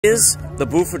Is the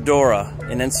Bufadora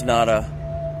in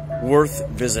Ensenada worth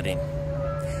visiting?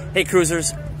 Hey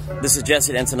cruisers, this is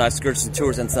Jesse at Ensenada Excursions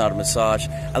Tours, Ensenada Massage.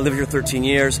 I lived here 13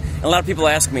 years, and a lot of people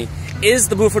ask me, is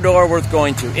the Bufadora worth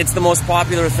going to? It's the most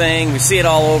popular thing, we see it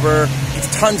all over,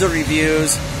 it's tons of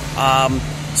reviews,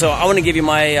 so I want to give you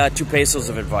my 2 pesos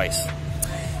of advice.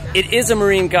 It is a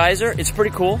marine geyser, it's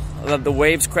pretty cool. The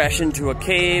waves crash into a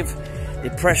cave, they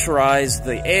pressurize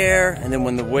the air, and then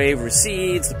when the wave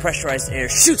recedes, the pressurized air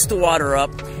shoots the water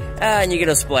up, and you get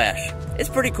a splash. It's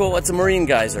pretty cool. It's a marine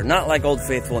geyser, not like Old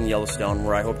Faithful in Yellowstone,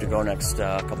 where I hope to go next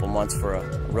couple months for a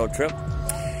road trip.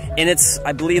 And it's,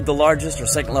 I believe, the largest or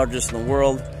second largest in the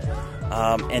world,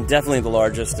 and definitely the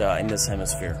largest in this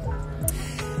hemisphere.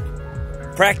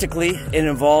 Practically, it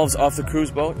involves off the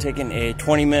cruise boat, taking a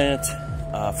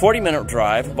 40-minute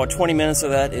drive. About 20 minutes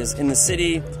of that is in the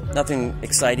city, nothing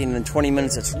exciting, and then 20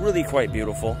 minutes it's really quite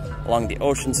beautiful along the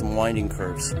ocean, some winding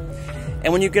curves.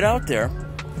 And when you get out there,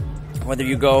 whether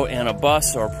you go in a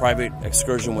bus or a private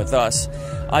excursion with us,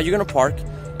 you're going to park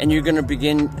and you're going to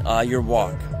begin your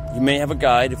walk. You may have a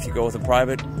guide if you go with a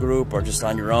private group, or just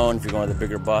on your own if you're going with a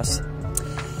bigger bus.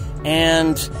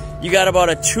 And you got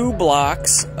about 2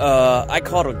 blocks, I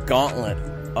call it a gauntlet,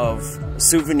 of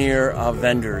souvenir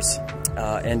vendors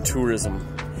and tourism.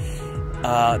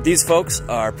 These folks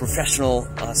are professional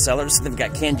sellers. They've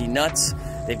got candy nuts,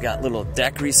 they've got little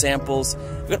daiquiri samples,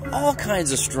 they've got all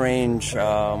kinds of strange,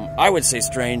 I would say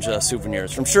strange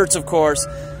souvenirs. From shirts, of course,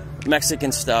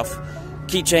 Mexican stuff,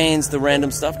 keychains, the random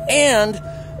stuff, and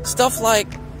stuff like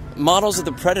models of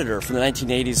the Predator from the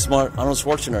 1980s Arnold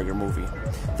Schwarzenegger movie.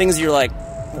 Things you're like,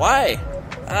 why?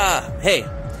 Hey,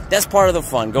 that's part of the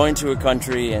fun, going to a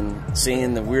country and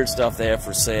seeing the weird stuff they have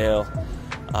for sale.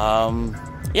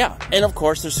 Yeah, and of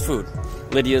course there's food.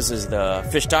 Lydia's is the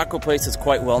fish taco place that's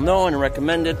quite well known and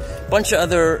recommended. Bunch of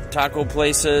other taco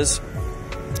places.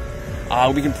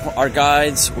 Our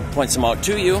guides will point some out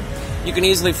to you. You can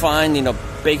easily find,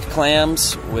 baked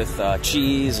clams with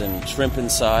cheese and shrimp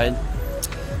inside.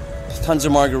 Tons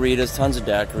of margaritas, tons of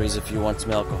daiquiris if you want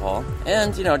some alcohol,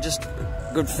 and just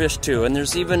good fish too. And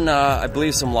there's even, I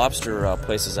believe, some lobster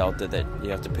places out there that you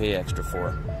have to pay extra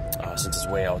for, since it's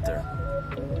way out there.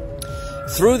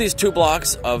 Through these 2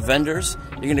 blocks of vendors,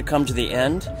 you're going to come to the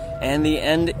end, and the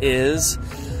end is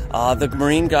the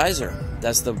marine geyser.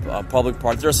 That's the public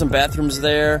part. There are some bathrooms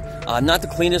there, not the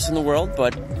cleanest in the world,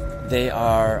 but they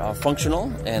are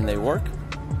functional and they work.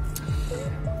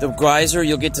 The geyser,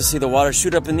 you'll get to see the water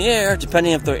shoot up in the air.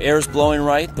 Depending if the air is blowing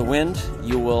right, the wind,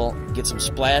 you will get some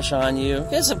splash on you.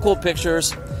 Get some cool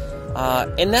pictures,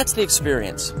 and that's the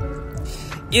experience.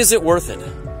 Is it worth it?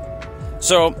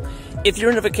 So, if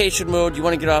you're in a vacation mood, you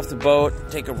want to get off the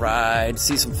boat, take a ride,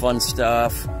 see some fun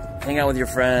stuff, hang out with your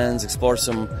friends, explore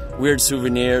some weird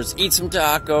souvenirs, eat some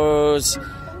tacos,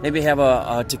 maybe have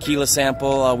a tequila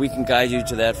sample. We can guide you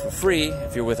to that for free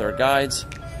if you're with our guides.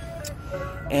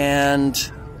 And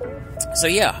so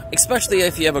yeah, especially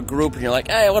if you have a group and you're like,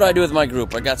 hey, what do I do with my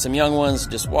group? I got some young ones,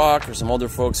 just walk, or some older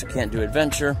folks who can't do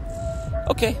adventure.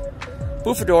 Okay,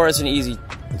 Bufadora is an easy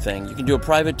thing. You can do a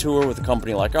private tour with a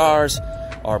company like ours,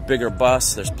 or a bigger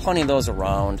bus. There's plenty of those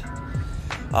around.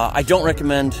 I don't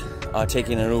recommend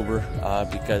taking an Uber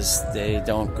because they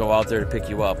don't go out there to pick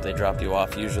you up. They drop you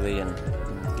off usually and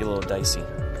get a little dicey.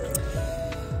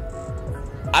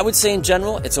 I would say in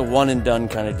general, it's a one and done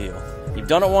kind of deal. You've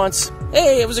done it once,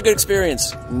 hey, it was a good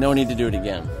experience. No need to do it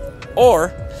again.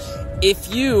 Or,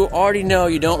 if you already know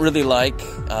you don't really like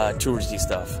touristy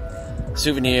stuff,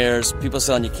 souvenirs, people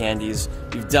selling you candies,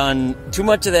 you've done too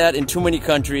much of that in too many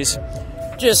countries,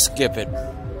 just skip it.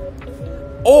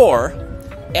 Or,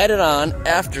 add it on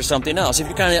after something else. If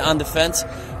you're kind of on the fence,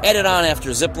 add it on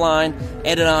after zip line,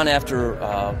 add it on after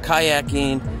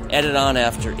kayaking, add it on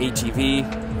after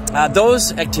ATV.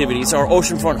 Those activities, or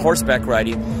oceanfront horseback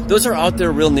riding, those are out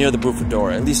there real near the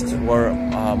Bufadora, at least where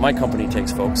my company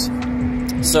takes folks.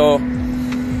 So,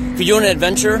 if you're doing an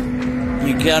adventure,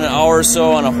 you get an hour or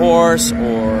so on a horse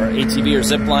or ATV or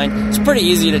zip line. It's pretty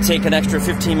easy to take an extra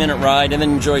 15-minute ride and then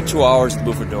enjoy 2 hours at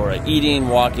the Bufadora, eating,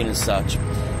 walking, and such.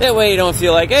 That way you don't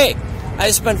feel like, hey,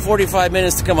 I spent 45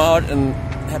 minutes to come out and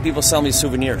have people sell me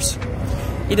souvenirs.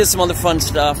 He did some other fun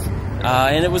stuff,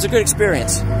 and it was a good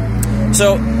experience.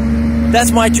 So,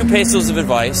 that's my 2 pesos of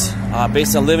advice,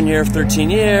 based on living here for 13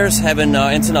 years, having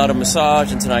Ensenada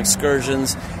Massage, Ensenada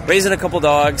Excursions, raising a couple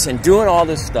dogs, and doing all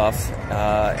this stuff,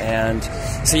 and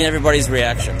seeing everybody's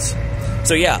reactions.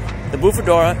 So yeah, the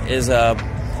Bufadora is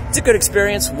it's a good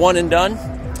experience, one and done,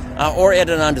 or add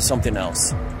it on to something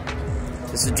else.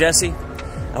 This is Jesse.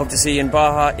 I hope to see you in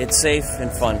Baja. It's safe and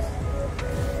fun.